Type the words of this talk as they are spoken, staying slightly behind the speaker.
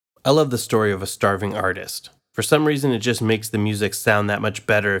I love the story of a starving artist. For some reason, it just makes the music sound that much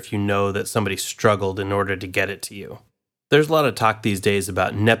better if you know that somebody struggled in order to get it to you. There's a lot of talk these days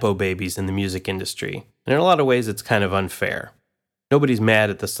about Nepo babies in the music industry, and in a lot of ways it's kind of unfair. Nobody's mad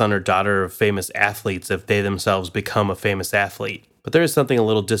at the son or daughter of famous athletes if they themselves become a famous athlete, but there is something a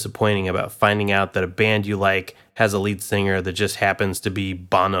little disappointing about finding out that a band you like has a lead singer that just happens to be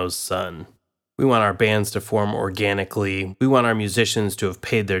Bono's son. We want our bands to form organically. We want our musicians to have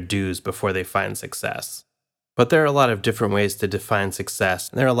paid their dues before they find success. But there are a lot of different ways to define success,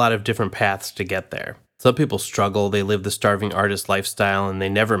 and there are a lot of different paths to get there. Some people struggle, they live the starving artist lifestyle, and they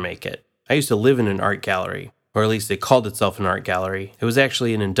never make it. I used to live in an art gallery, or at least it called itself an art gallery. It was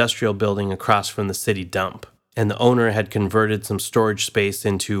actually an industrial building across from the city dump, and the owner had converted some storage space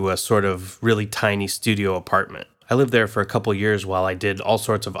into a sort of really tiny studio apartment. I lived there for a couple years while I did all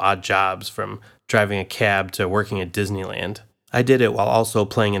sorts of odd jobs, from driving a cab to working at Disneyland. I did it while also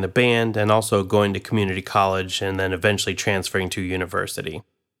playing in a band and also going to community college and then eventually transferring to university.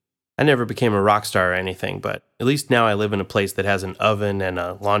 I never became a rock star or anything, but at least now I live in a place that has an oven and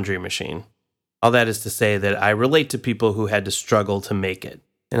a laundry machine. All that is to say that I relate to people who had to struggle to make it.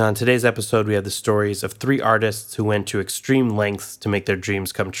 And on today's episode, we have the stories of 3 artists who went to extreme lengths to make their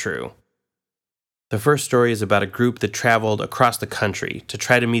dreams come true. The first story is about a group that traveled across the country to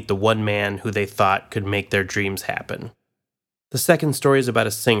try to meet the one man who they thought could make their dreams happen. The second story is about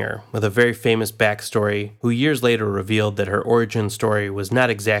a singer with a very famous backstory who years later revealed that her origin story was not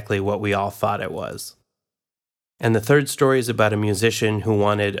exactly what we all thought it was. And the third story is about a musician who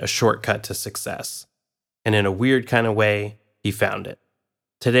wanted a shortcut to success. And in a weird kind of way, he found it.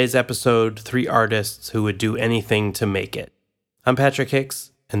 Today's episode, 3 artists who would do anything to make it. I'm Patrick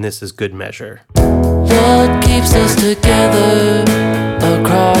Hicks, and this is Good Measure. What keeps us together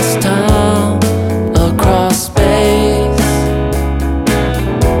across time, across space?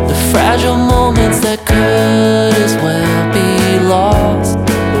 The fragile moments that could as well be lost,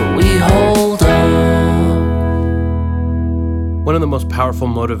 but we hold on. One of the most powerful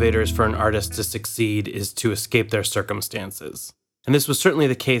motivators for an artist to succeed is to escape their circumstances. And this was certainly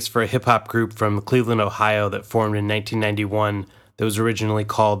the case for a hip-hop group from Cleveland, Ohio that formed in 1991 that was originally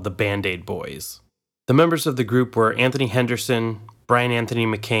called the Band-Aid Boys. The members of the group were Anthony Henderson, Brian Anthony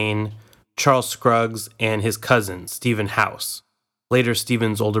McCain, Charles Scruggs, and his cousin, Stephen House. Later,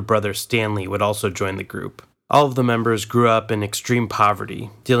 Stephen's older brother, Stanley, would also join the group. All of the members grew up in extreme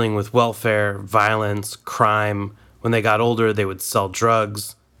poverty, dealing with welfare, violence, crime. When they got older, they would sell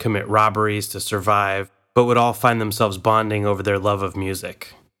drugs, commit robberies to survive, but would all find themselves bonding over their love of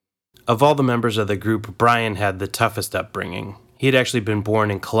music. Of all the members of the group, Brian had the toughest upbringing. He had actually been born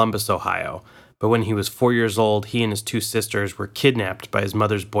in Columbus, Ohio, but when he was 4 years old, he and his 2 sisters were kidnapped by his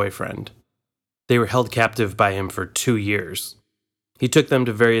mother's boyfriend. They were held captive by him for 2 years. He took them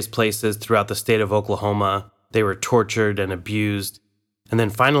to various places throughout the state of Oklahoma. They were tortured and abused, and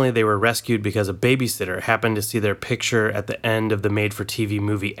then finally they were rescued because a babysitter happened to see their picture at the end of the made-for-TV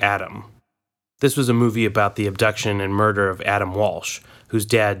movie Adam. This was a movie about the abduction and murder of Adam Walsh, whose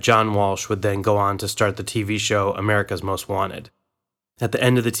dad, John Walsh, would then go on to start the TV show America's Most Wanted. At the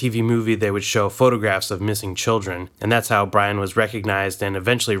end of the TV movie, they would show photographs of missing children, and that's how Brian was recognized and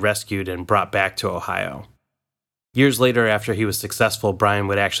eventually rescued and brought back to Ohio. Years later, after he was successful, Brian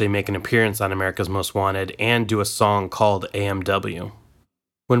would actually make an appearance on America's Most Wanted and do a song called AMW.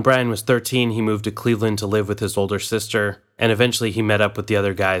 When Brian was 13, he moved to Cleveland to live with his older sister, and eventually he met up with the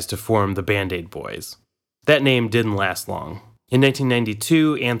other guys to form the Band-Aid Boys. That name didn't last long. In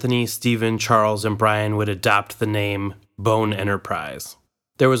 1992, Anthony, Stephen, Charles, and Brian would adopt the name Bone Enterprise.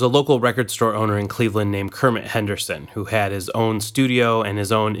 There was a local record store owner in Cleveland named Kermit Henderson who had his own studio and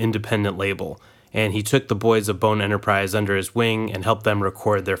his own independent label, and he took the boys of Bone Enterprise under his wing and helped them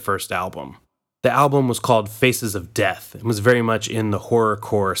record their first album. The album was called Faces of Death and was very much in the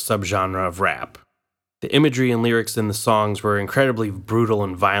horrorcore subgenre of rap. The imagery and lyrics in the songs were incredibly brutal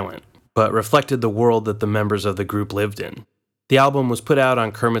and violent, but reflected the world that the members of the group lived in. The album was put out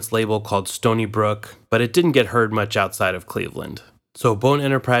on Kermit's label called Stony Brook, but it didn't get heard much outside of Cleveland. So Bone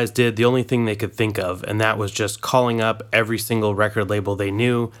Enterprise did the only thing they could think of, and that was just calling up every single record label they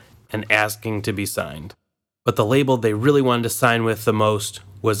knew and asking to be signed. But the label they really wanted to sign with the most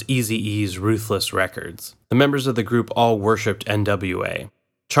was Eazy-E's Ruthless Records. The members of the group all worshipped NWA.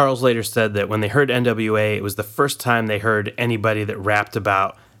 Charles later said that when they heard NWA, it was the first time they heard anybody that rapped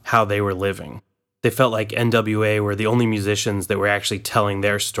about how they were living. They felt like NWA were the only musicians that were actually telling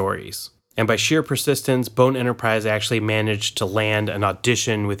their stories. And by sheer persistence, Bone Enterprise actually managed to land an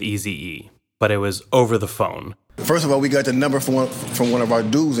audition with Eazy-E. But it was over the phone. First of all, we got the number from one of our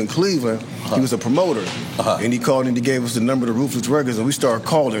dudes in Cleveland. He was a promoter. And he called and he gave us the number to Ruthless Records, and we started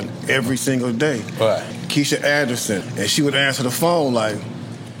calling every single day. Right. Keisha Anderson. And she would answer the phone like,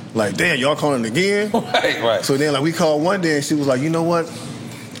 damn, y'all calling again? Right. So then we called one day and she was like, you know what?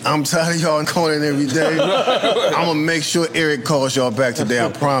 I'm tired of y'all calling every day. I'm going to make sure Eric calls y'all back today,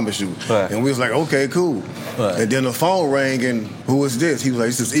 I promise you. Right. And we was like, okay, cool. Right. And then the phone rang, and who was this? He was like,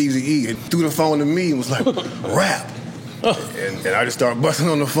 this is Eazy-E. And threw the phone to me and was like, rap. and I just started busting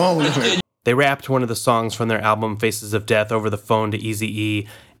on the phone. They rapped one of the songs from their album Faces of Death over the phone to Eazy-E,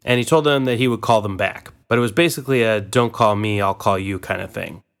 and he told them that he would call them back. But it was basically a don't call me, I'll call you kind of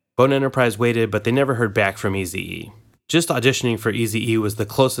thing. Bone Enterprise waited, but they never heard back from Eazy-E. Just auditioning for Eazy-E was the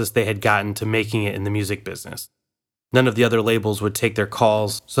closest they had gotten to making it in the music business. None of the other labels would take their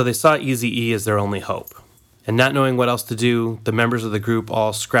calls, so they saw Eazy-E as their only hope. And not knowing what else to do, the members of the group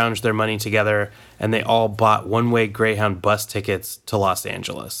all scrounged their money together, and they all bought one-way Greyhound bus tickets to Los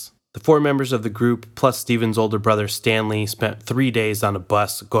Angeles. The 4 members of the group, plus Steven's older brother Stanley, spent 3 days on a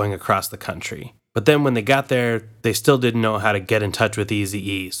bus going across the country. But then when they got there, they still didn't know how to get in touch with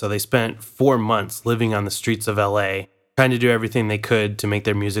Eazy-E, so they spent 4 months living on the streets of LA, trying to do everything they could to make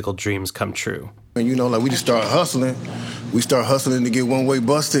their musical dreams come true. And we just started hustling. We started hustling to get one-way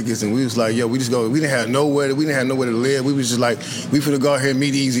bus tickets, and we was like, we didn't have nowhere to live. We was just like, we finna go out here and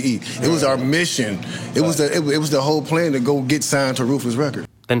meet Eazy-E. It was our mission. It was the whole plan to go get signed to Ruthless Records.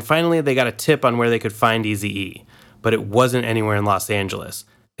 Then finally they got a tip on where they could find Eazy-E, but it wasn't anywhere in Los Angeles.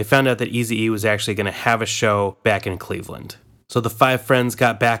 They found out that Eazy-E was actually going to have a show back in Cleveland. So the 5 friends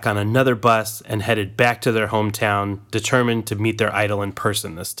got back on another bus and headed back to their hometown, determined to meet their idol in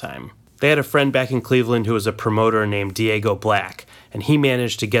person this time. They had a friend back in Cleveland who was a promoter named Diego Black, and he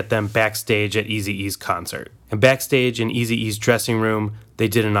managed to get them backstage at Eazy-E's concert. And backstage in Eazy-E's dressing room, they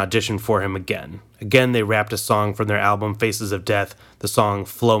did an audition for him again. Again, they rapped a song from their album Faces of Death, the song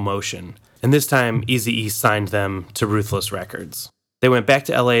Flow Motion. And this time, Eazy-E signed them to Ruthless Records. They went back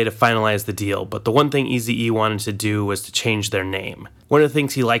to LA to finalize the deal, but the one thing Eazy-E wanted to do was to change their name. One of the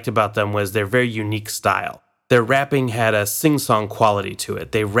things he liked about them was their very unique style. Their rapping had a sing-song quality to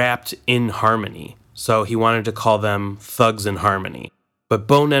it. They rapped in harmony, so he wanted to call them Thugs in Harmony. But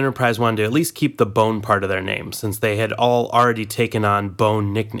Bone Enterprise wanted to at least keep the Bone part of their name, since they had all already taken on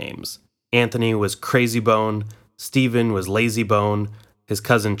Bone nicknames. Anthony was Crazy Bone, Steven was Lazy Bone, his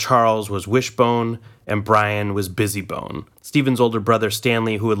cousin Charles was Wishbone, and Brian was Busy Bone. Steven's older brother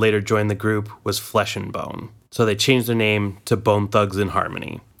Stanley, who would later join the group, was Flesh and Bone. So they changed their name to Bone Thugs in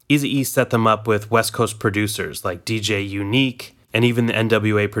Harmony. Eazy-E set them up with West Coast producers like DJ Unique and even the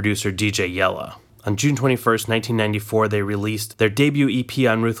NWA producer DJ Yella. On June 21st, 1994, they released their debut EP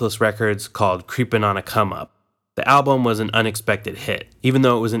on Ruthless Records called Creepin' on a Come Up. The album was an unexpected hit. Even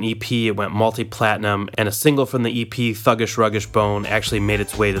though it was an EP, it went multi-platinum, and a single from the EP, Thuggish Ruggish Bone, actually made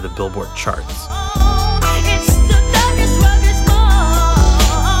its way to the Billboard charts.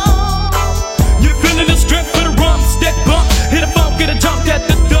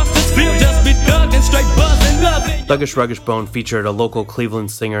 Thuggish Ruggish Bone featured a local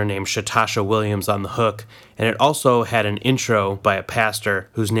Cleveland singer named Shatasha Williams on the hook, and it also had an intro by a pastor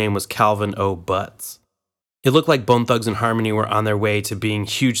whose name was Calvin O. Butts. It looked like Bone Thugs in Harmony were on their way to being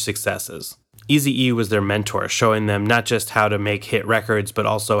huge successes. Eazy-E was their mentor, showing them not just how to make hit records, but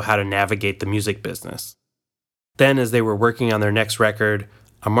also how to navigate the music business. Then, as they were working on their next record,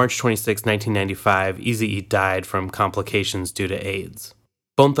 on March 26, 1995, Eazy-E died from complications due to AIDS.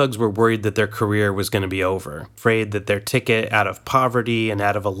 Bone Thugs were worried that their career was going to be over, afraid that their ticket out of poverty and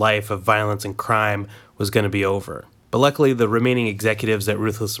out of a life of violence and crime was going to be over. But luckily, the remaining executives at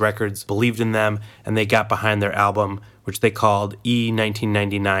Ruthless Records believed in them, and they got behind their album, which they called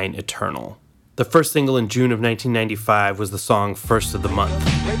E1999 Eternal. The first single in June of 1995 was the song First of the Month.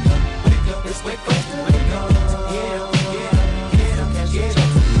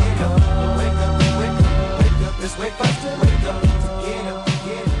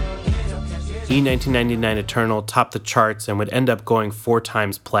 E1999 Eternal topped the charts and would end up going 4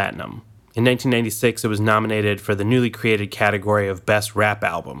 times platinum. In 1996, it was nominated for the newly created category of Best Rap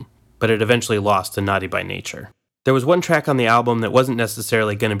Album, but it eventually lost to Naughty by Nature. There was one track on the album that wasn't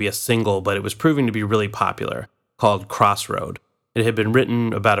necessarily going to be a single, but it was proving to be really popular, called Crossroad. It had been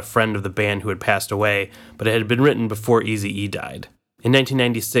written about a friend of the band who had passed away, but it had been written before Eazy-E died. In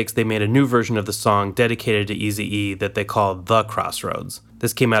 1996, they made a new version of the song dedicated to Eazy-E that they called The Crossroads.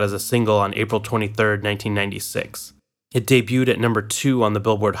 This came out as a single on April 23, 1996. It debuted at number 2 on the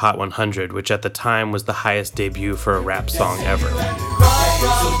Billboard Hot 100, which at the time was the highest debut for a rap song ever.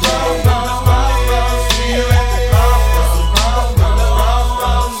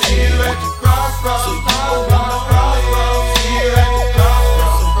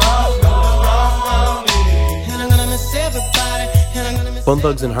 Bone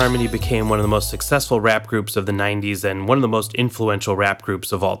Thugs and Harmony became one of the most successful rap groups of the 90s and one of the most influential rap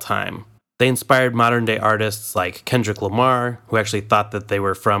groups of all time. They inspired modern-day artists like Kendrick Lamar, who actually thought that they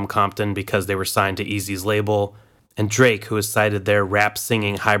were from Compton because they were signed to Eazy's label, and Drake, who has cited their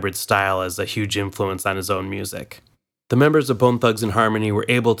rap-singing hybrid style as a huge influence on his own music. The members of Bone Thugs and Harmony were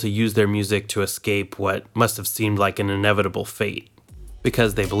able to use their music to escape what must have seemed like an inevitable fate,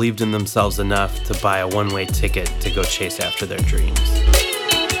 because they believed in themselves enough to buy a one-way ticket to go chase after their dreams.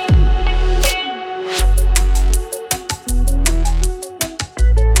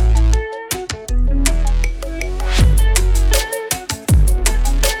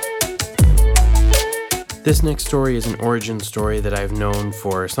 This next story is an origin story that I've known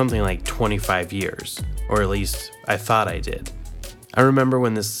for something like 25 years, or at least I thought I did. I remember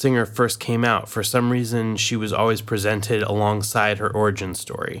when this singer first came out, for some reason she was always presented alongside her origin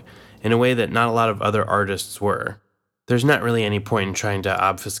story, in a way that not a lot of other artists were. There's not really any point in trying to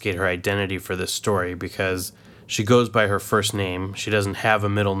obfuscate her identity for this story because she goes by her first name, she doesn't have a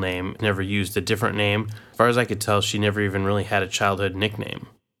middle name, never used a different name. As far as I could tell, she never even really had a childhood nickname.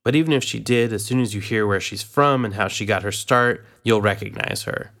 But even if she did, as soon as you hear where she's from and how she got her start, you'll recognize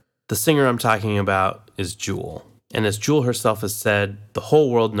her. The singer I'm talking about is Jewel. And as Jewel herself has said, the whole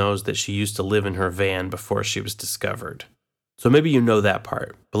world knows that she used to live in her van before she was discovered. So maybe you know that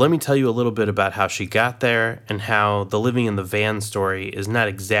part, but let me tell you a little bit about how she got there and how the living in the van story is not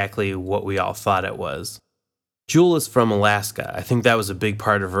exactly what we all thought it was. Jewel is from Alaska. I think that was a big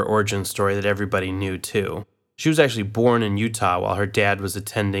part of her origin story that everybody knew too. She was actually born in Utah while her dad was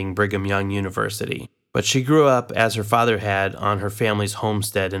attending Brigham Young University, but she grew up, as her father had, on her family's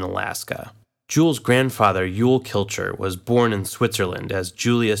homestead in Alaska. Jewel's grandfather, Ewell Kilcher, was born in Switzerland as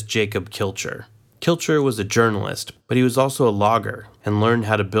Julius Jacob Kilcher. Kilcher was a journalist, but he was also a logger and learned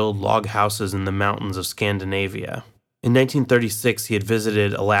how to build log houses in the mountains of Scandinavia. In 1936, he had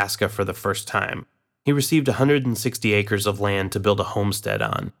visited Alaska for the first time. He received 160 acres of land to build a homestead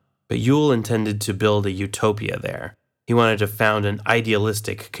on. But Ewell intended to build a utopia there. He wanted to found an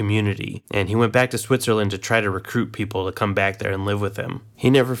idealistic community, and he went back to Switzerland to try to recruit people to come back there and live with him. He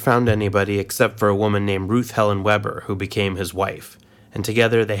never found anybody except for a woman named Ruth Helen Weber, who became his wife, and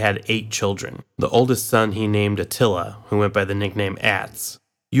together they had 8 children. The oldest son he named Attila, who went by the nickname Atz.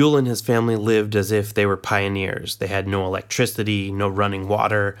 Ewell and his family lived as if they were pioneers. They had no electricity, no running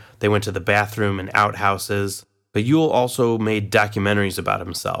water, they went to the bathroom in outhouses. But Ewell also made documentaries about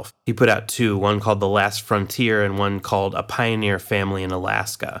himself. He put out 2, one called The Last Frontier and one called A Pioneer Family in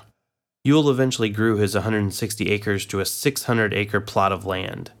Alaska. Ewell eventually grew his 160 acres to a 600-acre plot of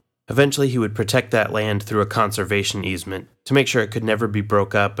land. Eventually he would protect that land through a conservation easement to make sure it could never be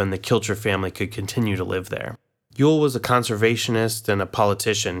broke up and the Kilcher family could continue to live there. Ewell was a conservationist and a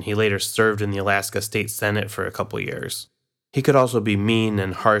politician. He later served in the Alaska State Senate for a couple years. He could also be mean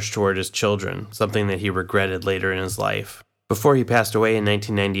and harsh toward his children, something that he regretted later in his life. Before he passed away in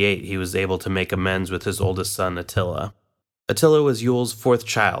 1998, he was able to make amends with his oldest son, Attila. Attila was Ewell's 4th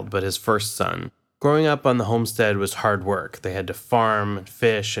child, but his first son. Growing up on the homestead was hard work. They had to farm,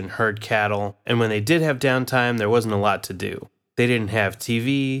 fish, and herd cattle, and when they did have downtime, there wasn't a lot to do. They didn't have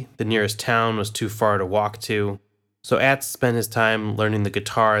TV, the nearest town was too far to walk to, so Atz spent his time learning the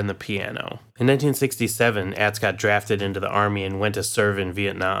guitar and the piano. In 1967, Atz got drafted into the Army and went to serve in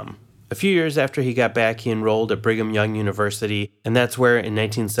Vietnam. A few years after he got back, he enrolled at Brigham Young University, and that's where, in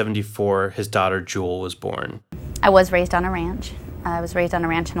 1974, his daughter Jewel was born. I was raised on a ranch. I was raised on a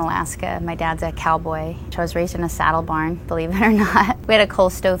ranch in Alaska. My dad's a cowboy. I was raised in a saddle barn, believe it or not. We had a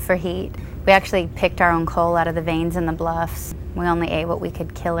coal stove for heat. We actually picked our own coal out of the veins in the bluffs. We only ate what we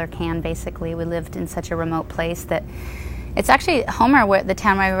could kill or can, basically. We lived in such a remote place that it's actually, Homer, where the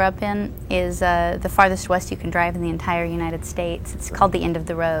town where I grew up in, is the farthest west you can drive in the entire United States. It's called the end of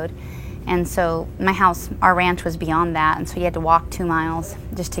the road. And so my house, our ranch was beyond that, and so you had to walk 2 miles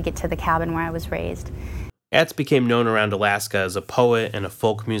just to get to the cabin where I was raised. Atz became known around Alaska as a poet and a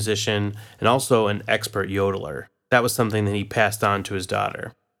folk musician, and also an expert yodeler. That was something that he passed on to his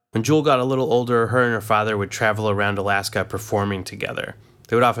daughter. When Jewel got a little older, her and her father would travel around Alaska performing together.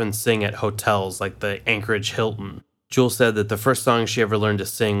 They would often sing at hotels like the Anchorage Hilton. Jewel said that the first song she ever learned to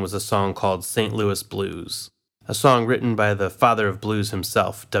sing was a song called St. Louis Blues, a song written by the father of blues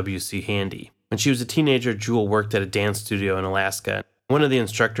himself, W.C. Handy. When she was a teenager, Jewel worked at a dance studio in Alaska. One of the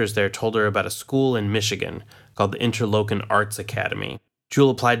instructors there told her about a school in Michigan called the Interlochen Arts Academy.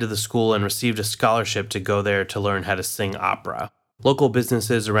 Jewel applied to the school and received a scholarship to go there to learn how to sing opera. Local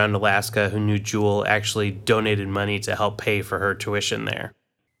businesses around Alaska who knew Jewel actually donated money to help pay for her tuition there.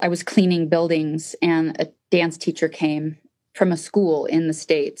 I was cleaning buildings, and a dance teacher came from a school in the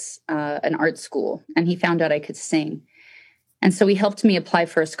States, an art school, and he found out I could sing. And so he helped me apply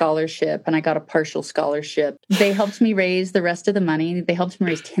for a scholarship, and I got a partial scholarship. They helped me raise the rest of the money. They helped me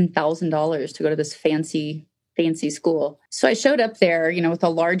raise $10,000 to go to this fancy school. So I showed up there, with a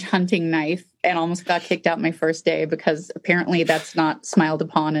large hunting knife and almost got kicked out my first day because apparently that's not smiled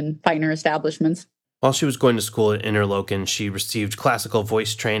upon in finer establishments. While she was going to school at Interlochen, she received classical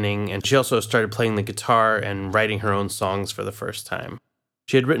voice training, and she also started playing the guitar and writing her own songs for the first time.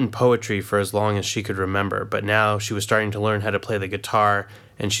 She had written poetry for as long as she could remember, but now she was starting to learn how to play the guitar,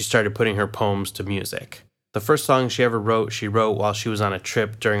 and she started putting her poems to music. The first song she ever wrote, she wrote while she was on a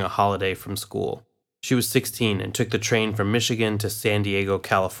trip during a holiday from school. She was 16 and took the train from Michigan to San Diego,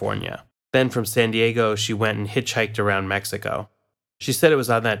 California. Then from San Diego, she went and hitchhiked around Mexico. She said it was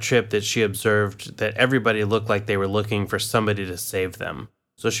on that trip that she observed that everybody looked like they were looking for somebody to save them.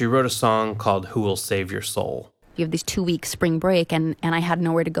 So she wrote a song called Who Will Save Your Soul? You have this 2-week spring break, and I had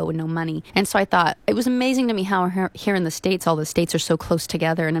nowhere to go and no money. And so I thought, it was amazing to me how here in the States, all the states are so close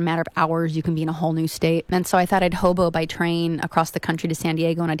together. In a matter of hours, you can be in a whole new state. And so I thought I'd hobo by train across the country to San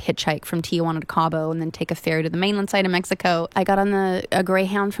Diego, and I'd hitchhike from Tijuana to Cabo, and then take a ferry to the mainland side of Mexico. I got on a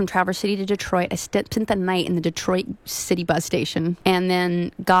Greyhound from Traverse City to Detroit. I spent the night in the Detroit City bus station, and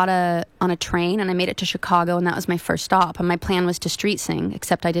then got on a train, and I made it to Chicago, and that was my first stop. And my plan was to street sing,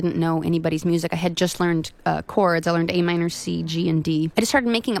 except I didn't know anybody's music. I had just learned chords. I learned A minor, C, G, and D. I just started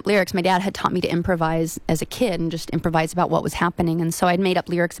making up lyrics. My dad had taught me to improvise as a kid and just improvise about what was happening. And so I'd made up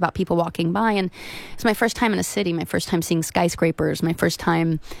lyrics about people walking by. And it was my first time in a city, my first time seeing skyscrapers, my first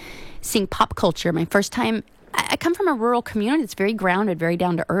time seeing pop culture, my first time... I come from a rural community that's very grounded, very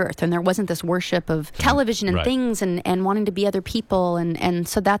down to earth, and there wasn't this worship of television and things and wanting to be other people, and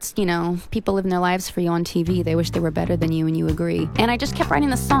so that's, people living their lives for you on TV. They wish they were better than you, and you agree. And I just kept writing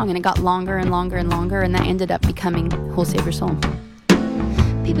the song, and it got longer and longer and longer, and that ended up becoming Who'll Save Your Soul.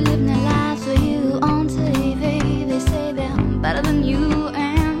 People living their lives for you on TV. They say they're better than you,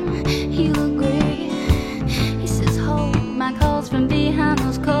 and you agree. He says, hold my calls from behind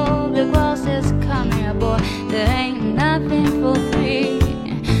those cold brick walls. Says, come here, boy. There ain't nothing for free.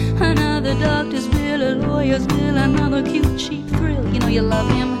 Another doctor's bill, a lawyer's bill, another cute cheap thrill. You love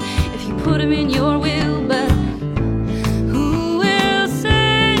him if you put him in your will, but who will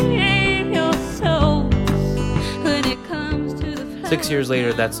save your soul when it comes to the 6 years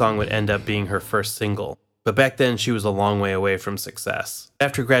later, that song would end up being her first single. But back then, she was a long way away from success.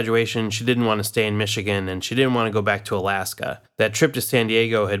 After graduation, she didn't want to stay in Michigan, and she didn't want to go back to Alaska. That trip to San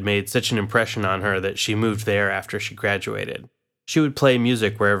Diego had made such an impression on her that she moved there after she graduated. She would play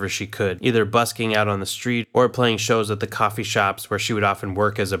music wherever she could, either busking out on the street or playing shows at the coffee shops where she would often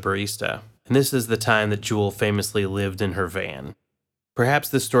work as a barista. And this is the time that Jewel famously lived in her van. Perhaps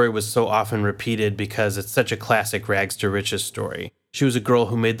this story was so often repeated because it's such a classic rags to riches story. She was a girl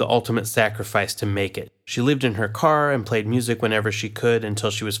who made the ultimate sacrifice to make it. She lived in her car and played music whenever she could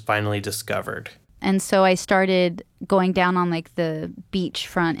until she was finally discovered. And so I started going down on the beach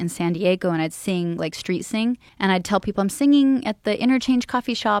front in San Diego, and I'd sing street sing, and I'd tell people I'm singing at the Interchange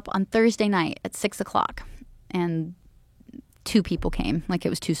coffee shop on Thursday night at 6:00. And 2 people came. It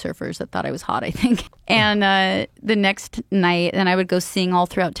was 2 surfers that thought I was hot, I think. And the next night, then I would go sing all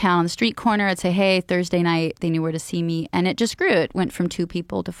throughout town on the street corner. I'd say, hey, Thursday night, they knew where to see me. And it just grew. It went from 2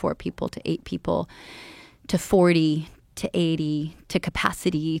 people to 4 people to 8 people to 40 to 80 to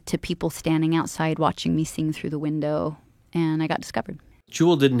capacity to people standing outside watching me sing through the window. And I got discovered.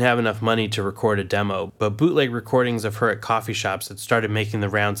 Jewel didn't have enough money to record a demo, but bootleg recordings of her at coffee shops had started making the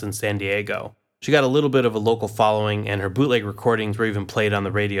rounds in San Diego. She got a little bit of a local following, and her bootleg recordings were even played on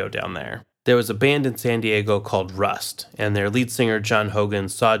the radio down there. There was a band in San Diego called Rust, and their lead singer, John Hogan,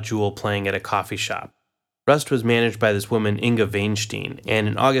 saw Jewel playing at a coffee shop. Rust was managed by this woman, Inga Weinstein, and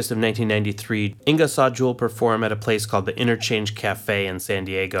in August of 1993, Inga saw Jewel perform at a place called the Interchange Cafe in San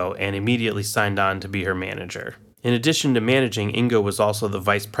Diego and immediately signed on to be her manager. In addition to managing, Inga was also the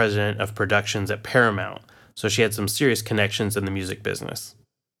vice president of productions at Paramount, so she had some serious connections in the music business.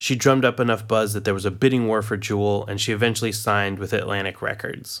 She drummed up enough buzz that there was a bidding war for Jewel, and she eventually signed with Atlantic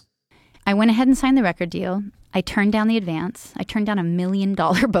Records. I went ahead and signed the record deal. I turned down the advance. I turned down $1 million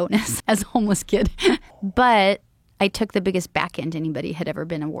bonus as a homeless kid. But I took the biggest back end anybody had ever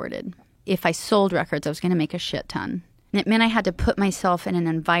been awarded. If I sold records, I was going to make a shit ton. And it meant I had to put myself in an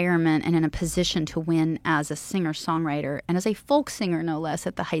environment and in a position to win as a singer-songwriter and as a folk singer, no less,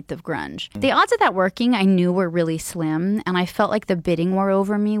 at the height of grunge. The odds of that working, I knew, were really slim, and I felt like the bidding war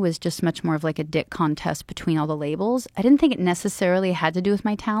over me was just much more of a dick contest between all the labels. I didn't think it necessarily had to do with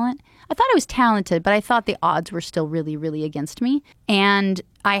my talent. I thought I was talented, but I thought the odds were still really, really against me. And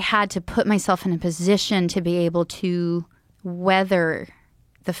I had to put myself in a position to be able to weather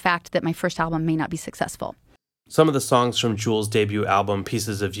the fact that my first album may not be successful. Some of the songs from Jewel's debut album,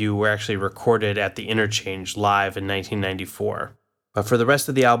 Pieces of You, were actually recorded at the Interchange live in 1994. But for the rest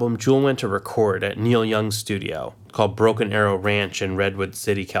of the album, Jewel went to record at Neil Young's studio, called Broken Arrow Ranch in Redwood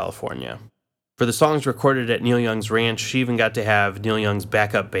City, California. For the songs recorded at Neil Young's ranch, she even got to have Neil Young's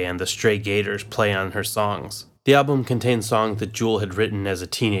backup band, the Stray Gators, play on her songs. The album contained songs that Jewel had written as a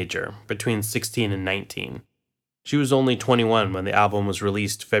teenager, between 16 and 19. She was only 21 when the album was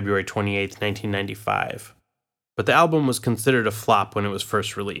released February 28, 1995. But the album was considered a flop when it was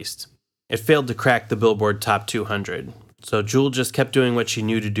first released. It failed to crack the Billboard Top 200, so Jewel just kept doing what she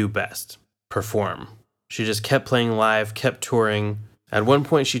knew to do best: perform. She just kept playing live, kept touring. At one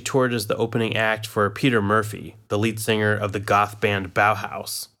point, she toured as the opening act for Peter Murphy, the lead singer of the goth band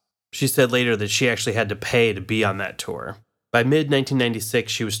Bauhaus. She said later that she actually had to pay to be on that tour. By mid-1996,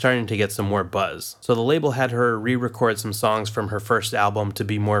 she was starting to get some more buzz, so the label had her re-record some songs from her first album to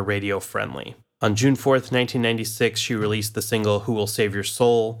be more radio-friendly. On June 4th, 1996, she released the single Who Will Save Your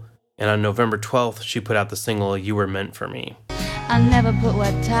Soul, and on November 12th, she put out the single You Were Meant for Me. I never put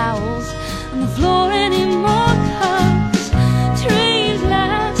wet towels on the floor anymore, 'cause dreams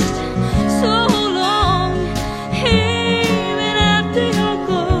last so long, even after you're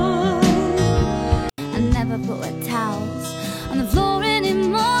gone. I never put wet towels on the floor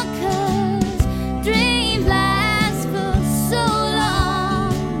anymore, 'cause dreams last for so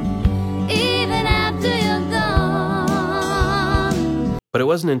long, even after you're gone. But it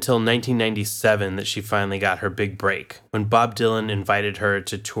wasn't until 1997 that she finally got her big break, when Bob Dylan invited her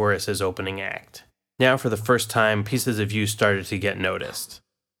to tour as his opening act. Now, for the first time, Pieces of You started to get noticed.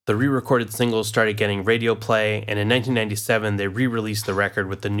 The re-recorded singles started getting radio play, and in 1997 they re-released the record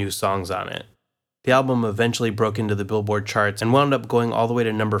with the new songs on it. The album eventually broke into the Billboard charts and wound up going all the way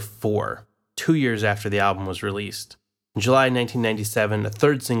to number 4, 2 years after the album was released. In July 1997, a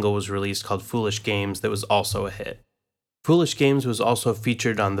third single was released called Foolish Games that was also a hit. Foolish Games was also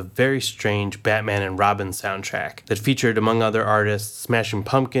featured on the very strange Batman and Robin soundtrack that featured, among other artists, Smashing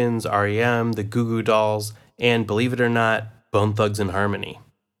Pumpkins, R.E.M., the Goo Goo Dolls, and, believe it or not, Bone Thugs-n-Harmony.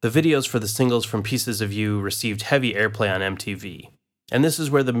 The videos for the singles from Pieces of You received heavy airplay on MTV. And this is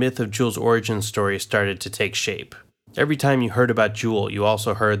where the myth of Jewel's origin story started to take shape. Every time you heard about Jewel, you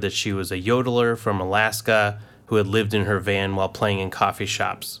also heard that she was a yodeler from Alaska who had lived in her van while playing in coffee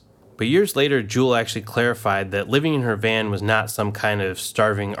shops. But years later, Jewel actually clarified that living in her van was not some kind of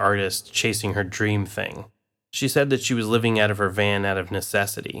starving artist chasing her dream thing. She said that she was living out of her van out of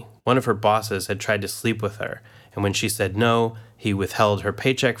necessity. One of her bosses had tried to sleep with her, and when she said no, he withheld her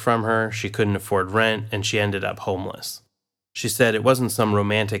paycheck from her, she couldn't afford rent, and she ended up homeless. She said it wasn't some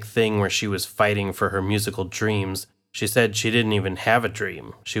romantic thing where she was fighting for her musical dreams. She said she didn't even have a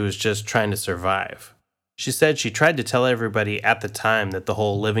dream. She was just trying to survive. She said she tried to tell everybody at the time that the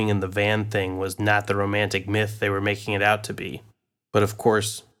whole living in the van thing was not the romantic myth they were making it out to be. But of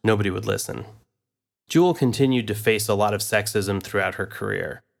course, nobody would listen. Jewel continued to face a lot of sexism throughout her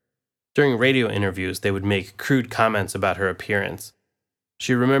career. During radio interviews, they would make crude comments about her appearance.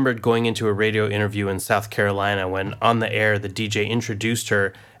 She remembered going into a radio interview in South Carolina when, on the air, the DJ introduced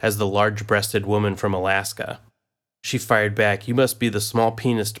her as the large-breasted woman from Alaska. She fired back, "You must be the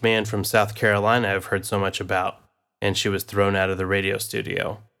small-penised man from South Carolina I've heard so much about," and she was thrown out of the radio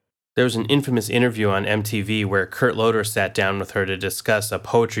studio. There was an infamous interview on MTV where Kurt Loder sat down with her to discuss a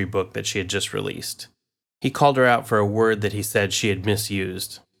poetry book that she had just released. He called her out for a word that he said she had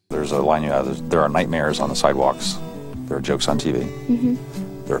misused. There's a line you have, there are nightmares on the sidewalks. There are jokes on TV.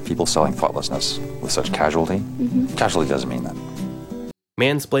 Mm-hmm. There are people selling thoughtlessness with such casualty. Mm-hmm. Casualty doesn't mean that.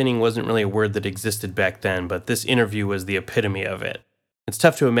 Mansplaining wasn't really a word that existed back then, but this interview was the epitome of it. It's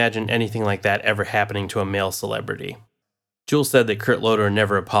tough to imagine anything like that ever happening to a male celebrity. Jewel said that Kurt Loder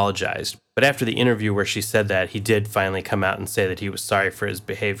never apologized, but after the interview where she said that, he did finally come out and say that he was sorry for his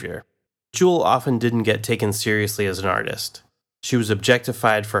behavior. Jewel often didn't get taken seriously as an artist. She was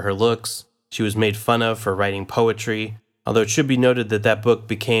objectified for her looks, she was made fun of for writing poetry, although it should be noted that that book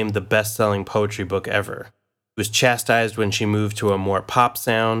became the best-selling poetry book ever. She was chastised when she moved to a more pop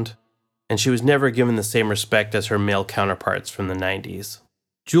sound, and she was never given the same respect as her male counterparts from the 90s.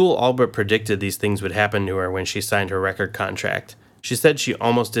 Jewel all but predicted these things would happen to her when she signed her record contract. She said she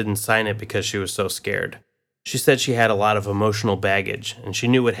almost didn't sign it because she was so scared. She said she had a lot of emotional baggage, and she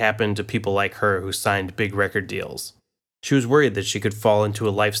knew what happened to people like her who signed big record deals. She was worried that she could fall into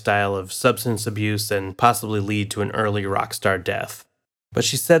a lifestyle of substance abuse and possibly lead to an early rock star death. But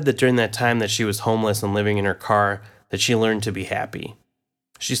she said that during that time that she was homeless and living in her car, that she learned to be happy.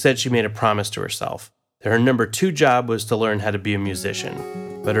 She said she made a promise to herself that her number 2 job was to learn how to be a musician,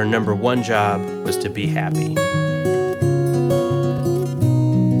 but her number 1 job was to be happy.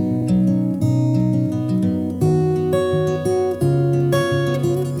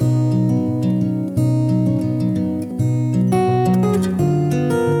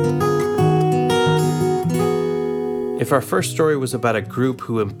 If our first story was about a group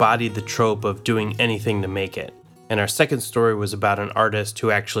who embodied the trope of doing anything to make it, and our second story was about an artist who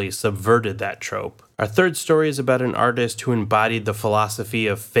actually subverted that trope, our third story is about an artist who embodied the philosophy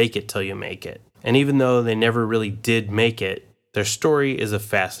of fake it till you make it. And even though they never really did make it, their story is a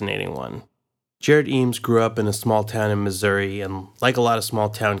fascinating one. Jared Eames grew up in a small town in Missouri, and like a lot of small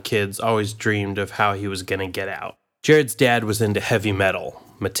town kids, always dreamed of how he was going to get out. Jared's dad was into heavy metal,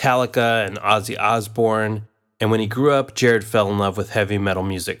 Metallica and Ozzy Osbourne, and when he grew up, Jared fell in love with heavy metal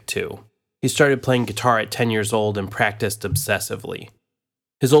music too. He started playing guitar at 10 years old and practiced obsessively.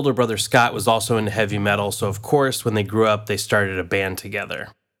 His older brother Scott was also into heavy metal, so of course, when they grew up, they started a band together.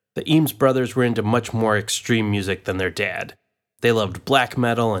 The Eames brothers were into much more extreme music than their dad. They loved black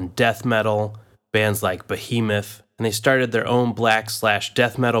metal and death metal, bands like Behemoth, and they started their own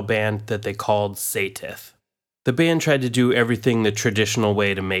black/death metal band that they called Satith. The band tried to do everything the traditional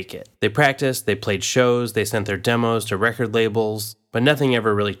way to make it. They practiced, they played shows, they sent their demos to record labels, but nothing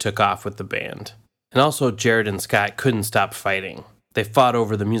ever really took off with the band. And also, Jared and Scott couldn't stop fighting. They fought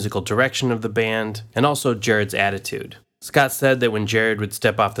over the musical direction of the band, and also Jared's attitude. Scott said that when Jared would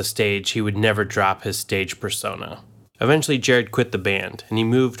step off the stage, he would never drop his stage persona. Eventually, Jared quit the band, and he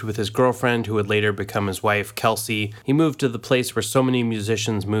moved with his girlfriend, who would later become his wife, Kelsey. He moved to the place where so many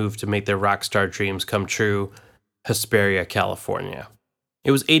musicians move to make their rock star dreams come true, Hesperia, California. It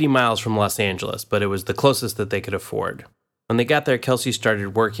was 80 miles from Los Angeles, but it was the closest that they could afford. When they got there, Kelsey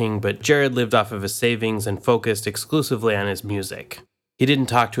started working, but Jared lived off of his savings and focused exclusively on his music. He didn't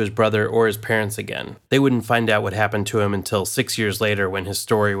talk to his brother or his parents again. They wouldn't find out what happened to him until 6 years later when his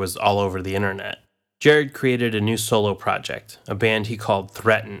story was all over the internet. Jared created a new solo project, a band he called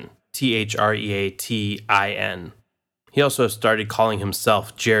Threatin, Threatin. He also started calling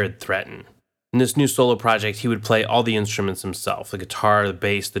himself Jared Threatin. In this new solo project, he would play all the instruments himself, the guitar, the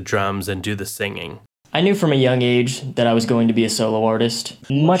bass, the drums, and do the singing. I knew from a young age that I was going to be a solo artist.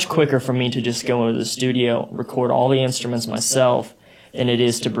 Much quicker for me to just go into the studio, record all the instruments myself, than it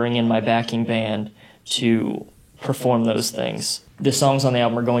is to bring in my backing band to perform those things. The songs on the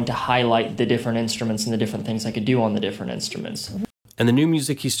album are going to highlight the different instruments and the different things I could do on the different instruments. And the new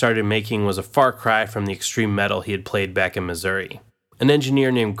music he started making was a far cry from the extreme metal he had played back in Missouri. An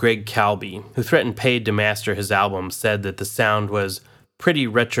engineer named Greg Calby, who Threatin paid to master his album, said that the sound was pretty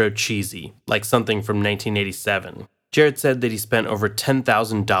retro cheesy, like something from 1987. Jared said that he spent over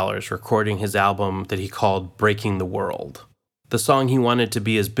 $10,000 recording his album that he called Breaking the World. The song he wanted to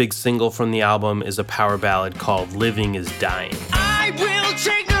be his big single from the album is a power ballad called Living is Dying. I will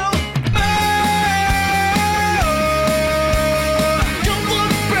take no more. Don't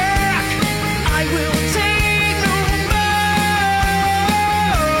look back. I will take no more.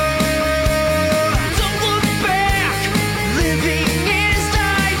 Don't look back. Living is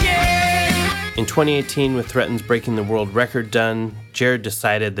dying. In 2018, with Threatin's Breaking the World record done, Jared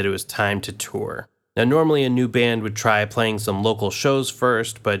decided that it was time to tour. Now, normally a new band would try playing some local shows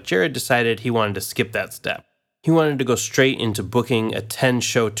first, but Jared decided he wanted to skip that step. He wanted to go straight into booking a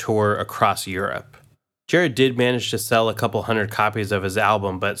 10-show tour across Europe. Jared did manage to sell a couple hundred copies of his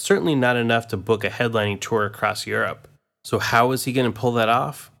album, but certainly not enough to book a headlining tour across Europe. So how was he going to pull that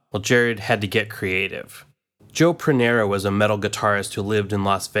off? Well, Jared had to get creative. Joe Pranera was a metal guitarist who lived in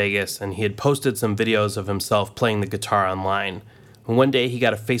Las Vegas, and he had posted some videos of himself playing the guitar online. And one day he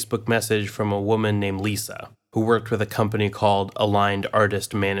got a Facebook message from a woman named Lisa, who worked with a company called Aligned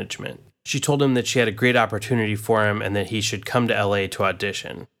Artist Management. She told him that she had a great opportunity for him and that he should come to LA to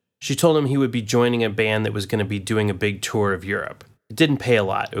audition. She told him he would be joining a band that was going to be doing a big tour of Europe. It didn't pay a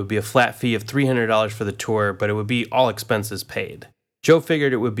lot. It would be a flat fee of $300 for the tour, but it would be all expenses paid. Joe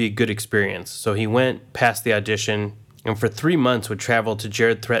figured it would be a good experience, so he went, passed the audition, and for 3 months would travel to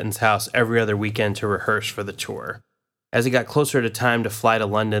Jared Threatin's house every other weekend to rehearse for the tour. As he got closer to time to fly to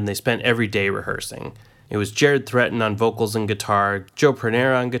London, they spent every day rehearsing. It was Jared Threatin on vocals and guitar, Joe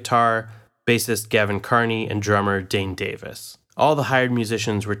Pranera on guitar, bassist Gavin Carney, and drummer Dane Davis. All the hired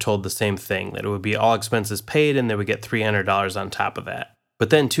musicians were told the same thing, that it would be all expenses paid and they would get $300 on top of that. But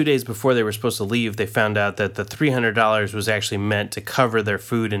then 2 days before they were supposed to leave, they found out that the $300 was actually meant to cover their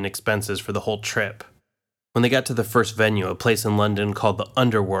food and expenses for the whole trip. When they got to the first venue, a place in London called the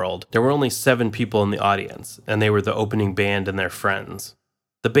Underworld, there were only 7 people in the audience, and they were the opening band and their friends.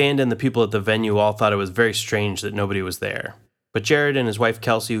 The band and the people at the venue all thought it was very strange that nobody was there. But Jared and his wife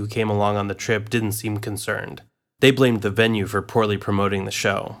Kelsey, who came along on the trip, didn't seem concerned. They blamed the venue for poorly promoting the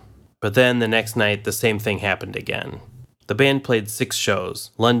show. But then the next night, the same thing happened again. The band played 6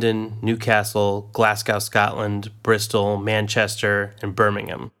 shows: London, Newcastle, Glasgow, Scotland, Bristol, Manchester, and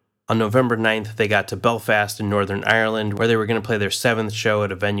Birmingham. On November 9th, they got to Belfast in Northern Ireland, where they were going to play their 7th show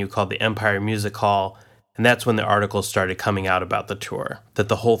at a venue called the Empire Music Hall, And that's when the articles started coming out about the tour, that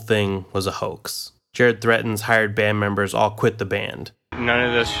the whole thing was a hoax. Jared threatens hired band members all quit the band. None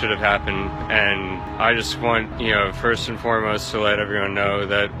of this should have happened, and I just want, first and foremost to let everyone know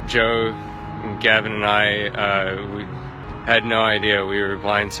that Joe, Gavin, and I, we had no idea. We were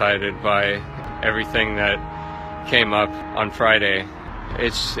blindsided by everything that came up on Friday.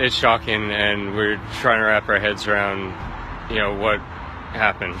 It's shocking, and we're trying to wrap our heads around, what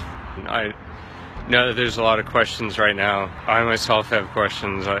happened. I know that there's a lot of questions right now. I myself have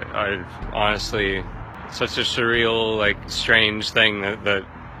questions. I honestly, such a surreal, strange thing that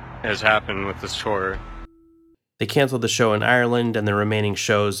has happened with this tour. They canceled the show in Ireland and the remaining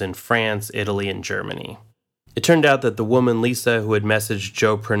shows in France, Italy, and Germany. It turned out that the woman Lisa, who had messaged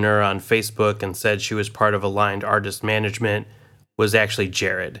Joe Pernura on Facebook and said she was part of Aligned Artist Management, was actually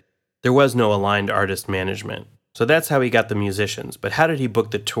Jared. There was no Aligned Artist Management. So that's how he got the musicians. But how did he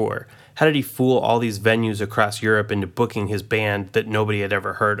book the tour? How did he fool all these venues across Europe into booking his band that nobody had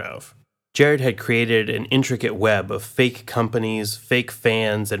ever heard of? Jared had created an intricate web of fake companies, fake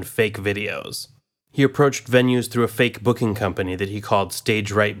fans, and fake videos. He approached venues through a fake booking company that he called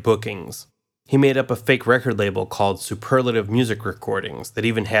Stage Right Bookings. He made up a fake record label called Superlative Music Recordings that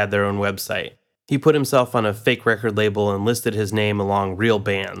even had their own website. He put himself on a fake record label and listed his name along real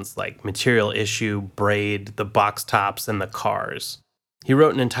bands like Material Issue, Braid, the Box Tops, and the Cars. He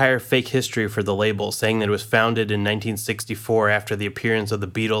wrote an entire fake history for the label, saying that it was founded in 1964 after the appearance of the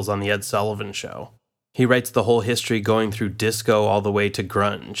Beatles on The Ed Sullivan Show. He writes the whole history going through disco all the way to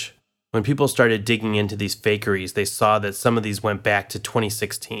grunge. When people started digging into these fakeries, they saw that some of these went back to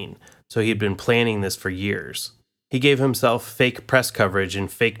 2016, so he had been planning this for years. He gave himself fake press coverage in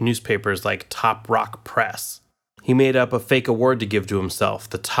fake newspapers like Top Rock Press. He made up a fake award to give to himself,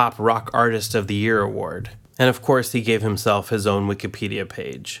 the Top Rock Artist of the Year award. And of course, he gave himself his own Wikipedia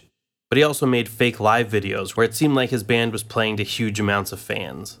page. But he also made fake live videos where it seemed like his band was playing to huge amounts of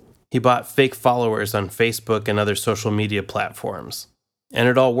fans. He bought fake followers on Facebook and other social media platforms. And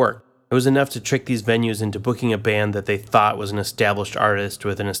it all worked. It was enough to trick these venues into booking a band that they thought was an established artist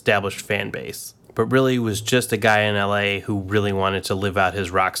with an established fan base, but really was just a guy in LA who really wanted to live out his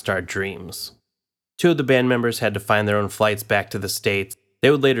rock star dreams. 2 of the band members had to find their own flights back to the States. They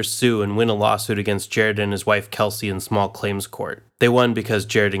would later sue and win a lawsuit against Jared and his wife Kelsey in small claims court. They won because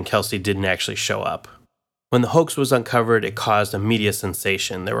Jared and Kelsey didn't actually show up. When the hoax was uncovered, it caused a media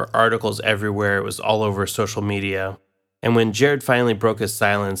sensation. There were articles everywhere. It was all over social media. And when Jared finally broke his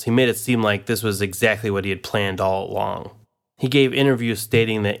silence, he made it seem like this was exactly what he had planned all along. He gave interviews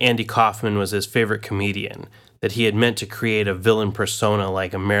stating that Andy Kaufman was his favorite comedian, that he had meant to create a villain persona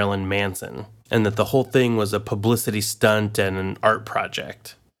like a Marilyn Manson, and that the whole thing was a publicity stunt and an art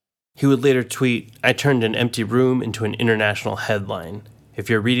project. He would later tweet, "I turned an empty room into an international headline. If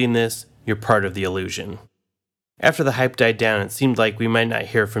you're reading this, you're part of the illusion." After the hype died down, it seemed like we might not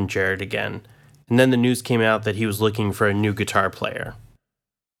hear from Jared again, and then the news came out that he was looking for a new guitar player.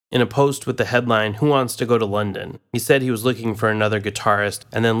 In a post with the headline, "Who Wants to Go to London?" he said he was looking for another guitarist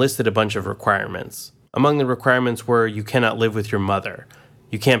and then listed a bunch of requirements. Among the requirements were, you cannot live with your mother.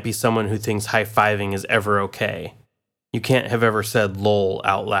 You can't be someone who thinks high-fiving is ever okay. You can't have ever said lol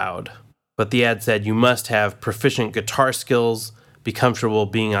out loud. But the ad said you must have proficient guitar skills, be comfortable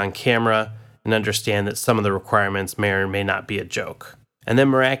being on camera, and understand that some of the requirements may or may not be a joke. And then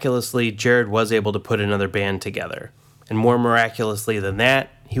miraculously, Jared was able to put another band together. And more miraculously than that,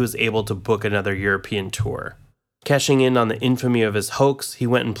 he was able to book another European tour. Cashing in on the infamy of his hoax, he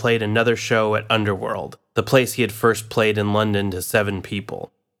went and played another show at Underworld, the place he had first played in London to 7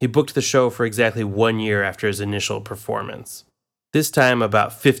 people. He booked the show for exactly 1 year after his initial performance. This time,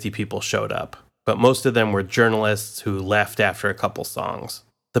 about 50 people showed up, but most of them were journalists who left after a couple songs.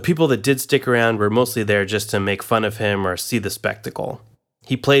 The people that did stick around were mostly there just to make fun of him or see the spectacle.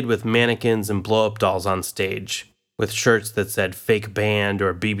 He played with mannequins and blow-up dolls on stage, with shirts that said fake band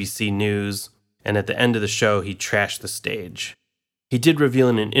or BBC News, and at the end of the show, he trashed the stage. He did reveal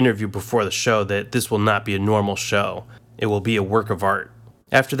in an interview before the show that this will not be a normal show. It will be a work of art.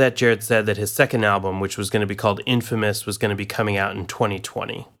 After that, Jared said that his second album, which was going to be called Infamous, was going to be coming out in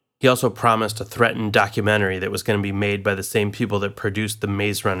 2020. He also promised a threatened documentary that was going to be made by the same people that produced the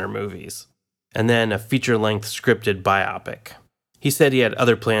Maze Runner movies, and then a feature-length scripted biopic. He said he had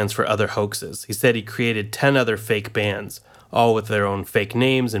other plans for other hoaxes. He said he created 10 other fake bands, all with their own fake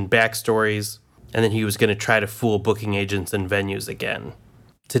names and backstories, and then he was going to try to fool booking agents and venues again.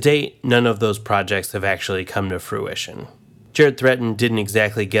 To date, none of those projects have actually come to fruition. Jared Threatin didn't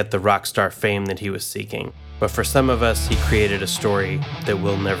exactly get the rock star fame that he was seeking, but for some of us, he created a story that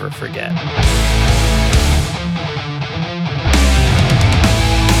we'll never forget.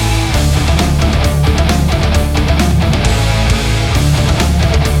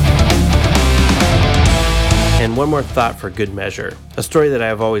 And one more thought for good measure. A story that I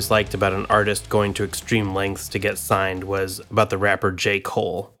have always liked about an artist going to extreme lengths to get signed was about the rapper J.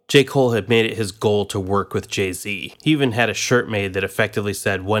 Cole. J. Cole had made it his goal to work with Jay-Z. He even had a shirt made that effectively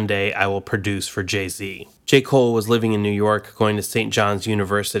said, "One day I will produce for Jay-Z." J. Cole was living in New York, going to St. John's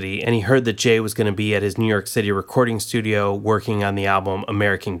University, and he heard that Jay was going to be at his New York City recording studio working on the album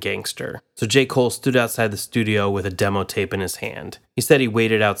American Gangster. So J. Cole stood outside the studio with a demo tape in his hand. He said he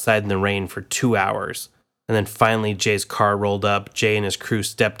waited outside in the rain for 2 hours. And then finally Jay's car rolled up, Jay and his crew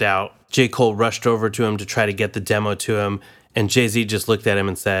stepped out. J. Cole rushed over to him to try to get the demo to him, and Jay-Z just looked at him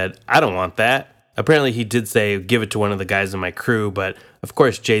and said, "I don't want that." Apparently he did say, "Give it to one of the guys in my crew," but of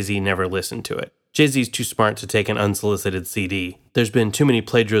course Jay-Z never listened to it. Jay-Z's too smart to take an unsolicited CD. There's been too many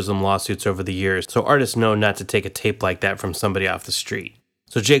plagiarism lawsuits over the years, so artists know not to take a tape like that from somebody off the street.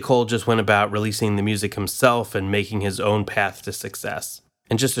 So J. Cole just went about releasing the music himself and making his own path to success.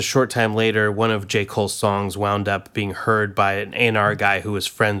 And just a short time later, one of J. Cole's songs wound up being heard by an A&R guy who was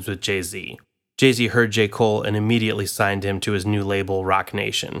friends with Jay-Z. Jay-Z heard J. Cole and immediately signed him to his new label, Roc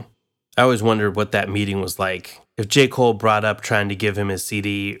Nation. I always wondered what that meeting was like, if J. Cole brought up trying to give him his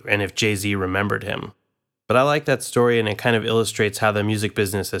CD, and if Jay-Z remembered him. But I like that story, and it kind of illustrates how the music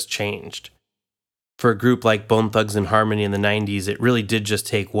business has changed. For a group like Bone Thugs and Harmony in the 90s, it really did just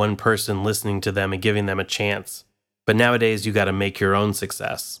take one person listening to them and giving them a chance. But nowadays, you gotta make your own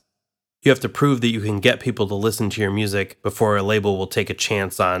success. You have to prove that you can get people to listen to your music before a label will take a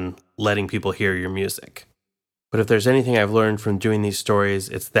chance on letting people hear your music. But if there's anything I've learned from doing these stories,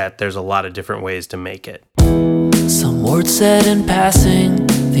 it's that there's a lot of different ways to make it. Some words said in passing,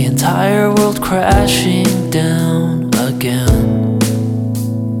 the entire world crashing down again.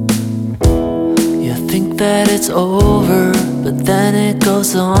 You think that it's over, but then it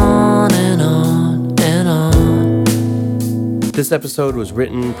goes on and on and on. This episode was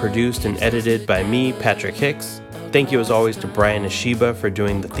written, produced, and edited by me, Patrick Hicks. Thank you as always to Brian Ashiba for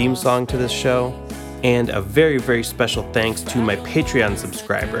doing the theme song to this show. And a very, very special thanks to my Patreon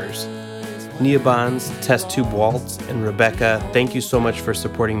subscribers. Nia Bonds, Test Tube Waltz, and Rebecca, thank you so much for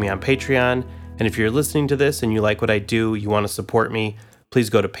supporting me on Patreon. And if you're listening to this and you like what I do, you want to support me, please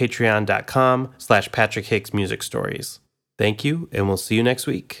go to patreon.com/Patrick Hicks Music Stories. Thank you, and we'll see you next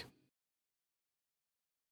week.